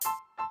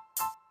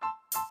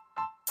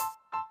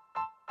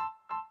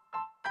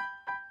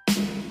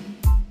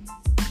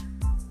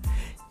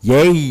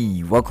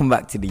Yay! Welcome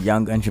back to the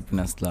Young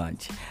Entrepreneurs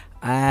Lodge.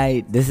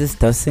 This is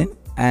Tosin,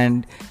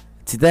 and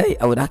today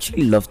I would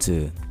actually love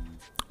to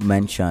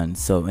mention.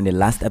 So, in the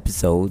last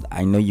episode,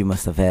 I know you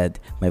must have heard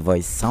my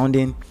voice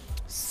sounding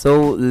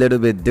so little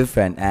bit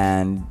different,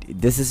 and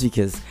this is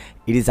because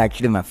it is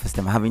actually my first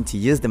time having to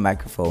use the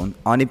microphone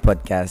on a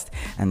podcast,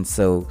 and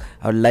so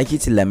I would like you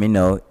to let me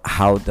know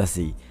how does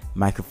the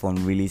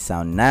microphone really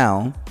sound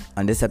now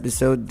on this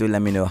episode. Do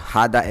let me know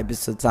how that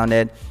episode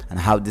sounded and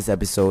how this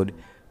episode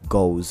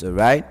goes. All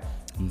right,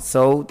 and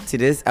so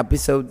today's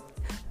episode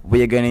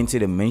we are going into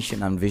the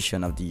mission and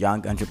vision of the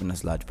Young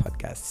Entrepreneurs Lodge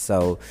podcast.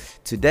 So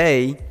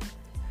today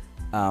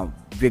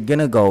we're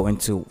gonna go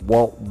into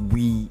what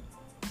we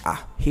are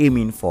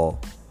aiming for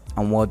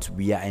and what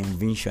we are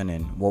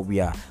envisioning, what we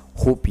are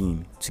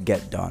hoping to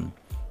get done.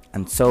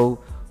 And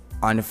so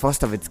on the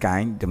first of its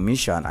kind, the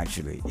mission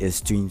actually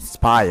is to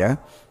inspire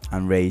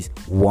and raise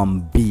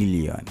 1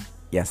 billion.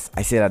 Yes,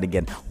 I say that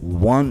again.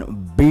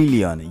 1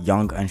 billion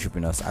young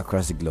entrepreneurs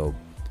across the globe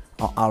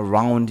or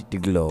around the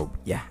globe.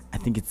 Yeah, I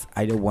think it's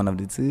either one of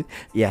the two.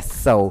 Yes,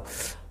 so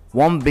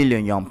 1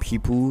 billion young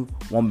people,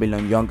 1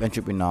 billion young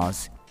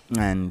entrepreneurs.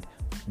 And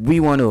we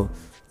want to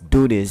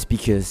do this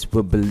because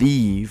we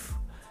believe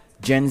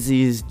Gen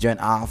Zs, Gen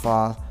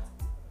Alpha,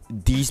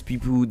 these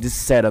people, this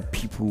set of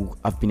people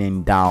have been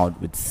endowed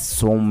with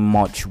so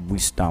much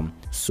wisdom,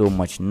 so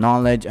much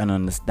knowledge and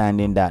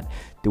understanding that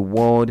the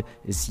world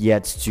is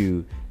yet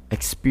to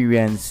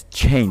experience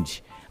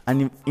change.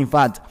 And in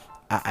fact,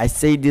 I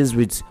say this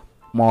with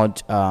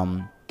much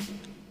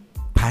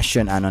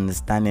passion and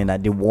understanding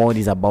that the world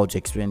is about to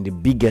experience the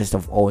biggest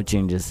of all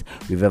changes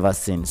we've ever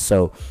seen.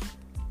 So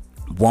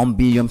 1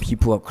 billion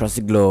people across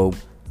the globe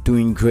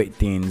doing great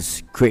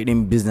things,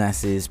 creating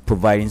businesses,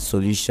 providing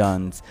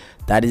solutions.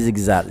 That is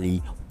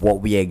exactly what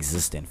we are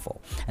existing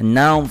for. And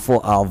now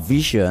for our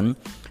vision.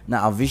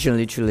 Now our vision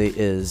literally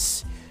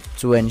is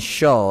to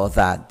ensure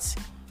that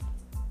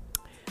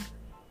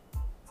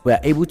we're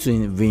able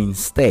to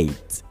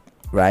reinstate,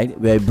 right?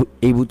 We're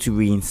able to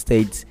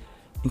reinstate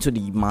into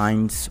the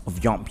minds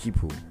of young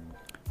people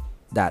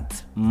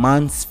that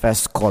man's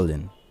first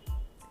calling,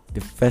 the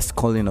first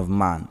calling of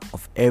man,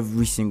 of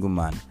every single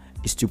man,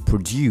 is to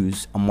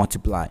produce and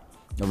multiply.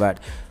 All right,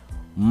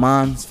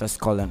 man's first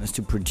calling is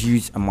to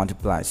produce and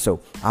multiply.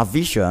 So our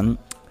vision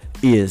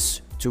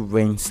is to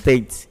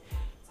reinstate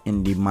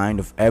in the mind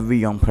of every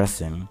young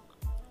person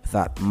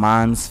that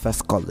man's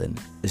first calling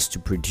is to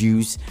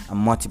produce and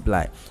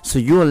multiply. So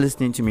you are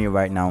listening to me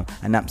right now,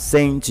 and I'm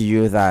saying to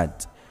you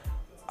that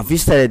have you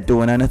started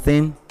doing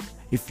anything?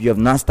 If you have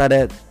not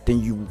started,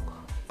 then you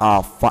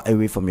are far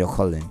away from your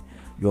calling.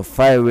 You're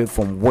far away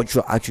from what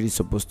you're actually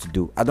supposed to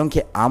do. I don't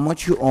care how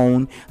much you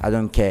own. I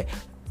don't care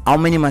how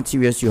many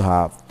materials you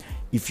have.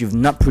 If you've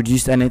not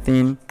produced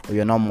anything or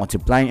you're not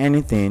multiplying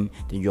anything,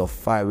 then you're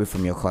far away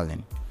from your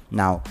calling.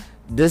 Now,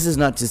 this is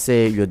not to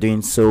say you're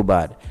doing so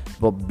bad,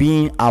 but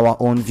being our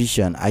own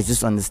vision, I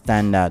just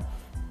understand that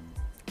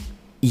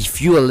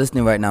if you are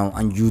listening right now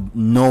and you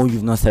know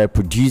you've not started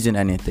producing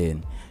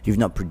anything, you've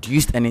not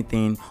produced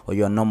anything, or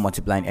you're not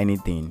multiplying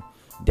anything,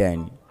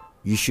 then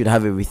you should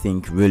have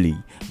everything really,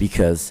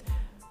 because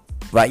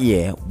right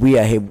here we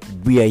are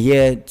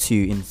here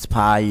to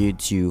inspire you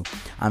to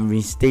and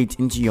reinstate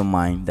into your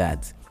mind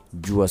that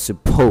you are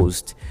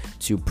supposed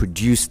to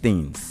produce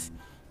things,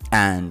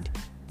 and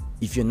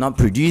if you're not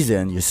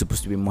producing, you're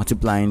supposed to be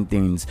multiplying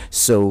things.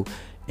 So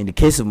in the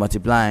case of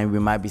multiplying, we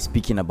might be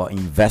speaking about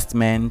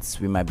investments,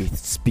 we might be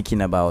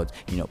speaking about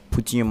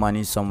putting your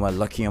money somewhere,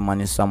 locking your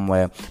money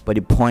somewhere, but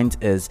the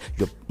point is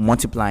you're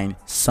multiplying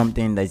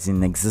something that's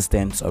in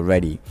existence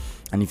already.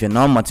 And if you're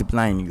not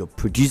multiplying, you're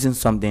producing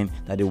something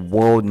that the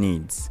world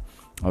needs.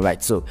 All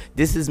right, so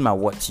this is my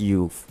word to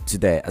you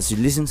today. As you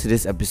listen to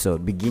this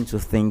episode, begin to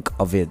think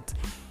of it.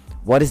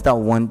 What is that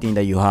one thing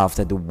that you have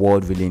that the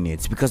world really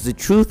needs? Because the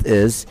truth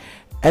is,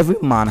 every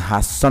man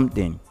has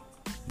something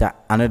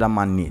that another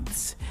man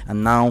needs.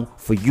 And now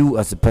for you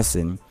as a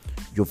person,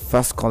 your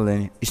first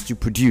calling is to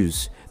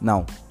produce.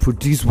 Now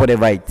produce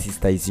whatever it is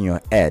that is in your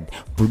head,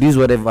 produce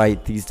whatever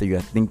it is that you are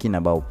thinking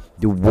about.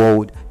 The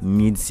world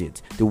needs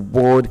it. The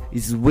world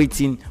is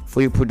waiting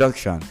for your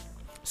production.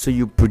 So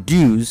you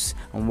produce,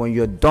 and when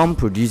you're done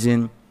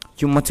producing,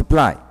 you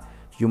multiply.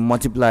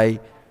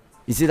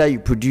 It's either you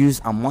produce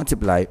and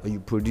multiply, or you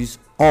produce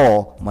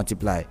or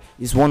multiply.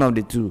 It's one of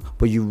the two,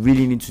 but you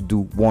really need to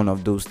do one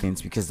of those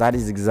things, because that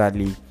is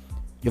exactly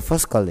your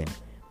first calling.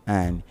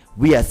 And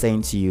we are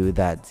saying to you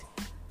that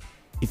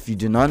if you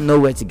do not know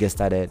where to get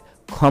started,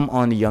 come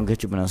on the Young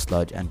Entrepreneurs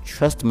Lodge, and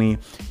trust me,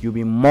 you'll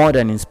be more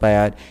than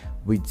inspired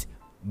with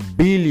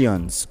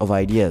billions of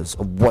ideas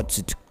of what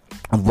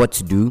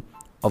to do,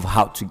 of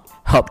how to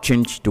help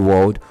change the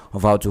world,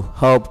 of how to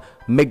help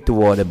make the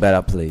world a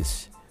better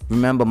place.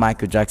 Remember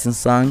Michael Jackson's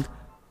song?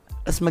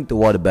 Let's make the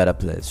world a better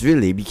place,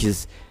 really,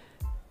 because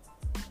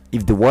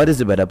if the world is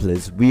a better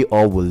place, we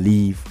all will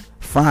live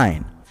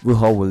fine. We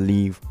all will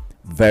live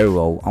very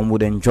well and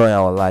would enjoy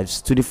our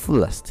lives to the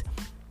fullest.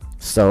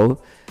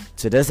 So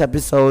today's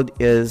episode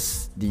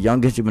is the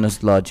Young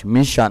Entrepreneurs Lodge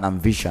mission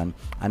and vision,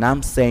 and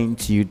I'm saying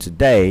to you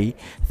today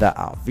that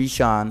our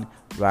vision,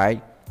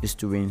 right, is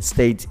to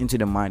reinstate into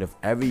the mind of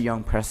every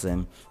young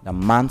person that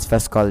man's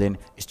first calling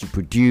is to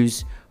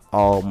produce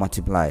or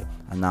multiply,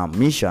 and our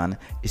mission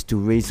is to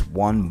raise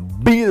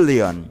 1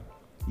 billion.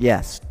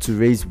 Yes, to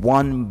raise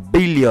 1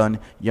 billion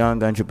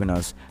young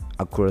entrepreneurs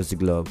across the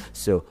globe.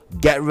 So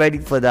get ready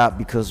for that,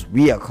 because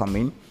we are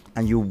coming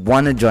and you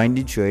want to join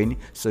the train.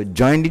 So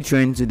join the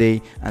train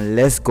today and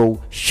let's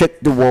go shake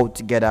the world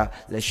together.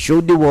 Let's show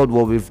the world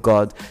what we've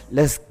got.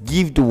 Let's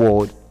give the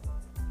world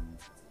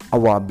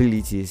our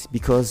abilities,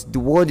 because the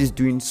world is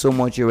doing so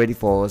much already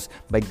for us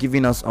by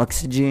giving us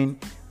oxygen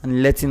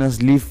and letting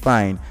us live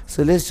fine.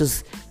 So let's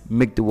just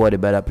make the world a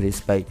better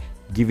place by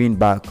giving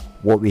back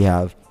what we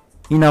have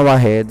in our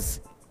heads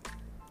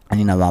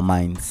and in our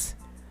minds.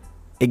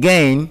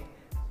 Again,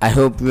 I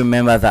hope you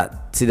remember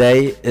that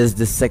today is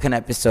the second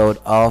episode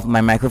of my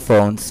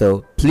microphone.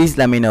 So please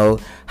let me know,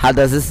 how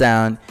does it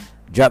sound?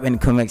 Drop in the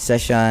comment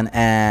section,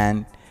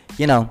 and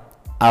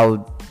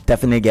I'll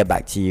definitely get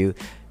back to you.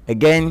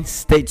 Again,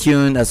 stay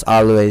tuned as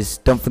always.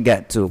 Don't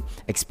forget to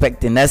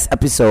expect the next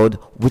episode,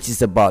 which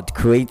is about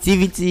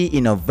creativity,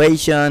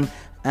 innovation,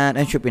 and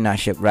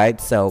entrepreneurship,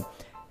 right? So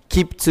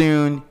keep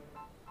tuned.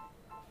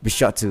 Be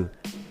sure to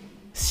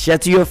share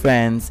to your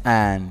friends,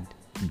 and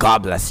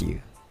God bless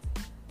you.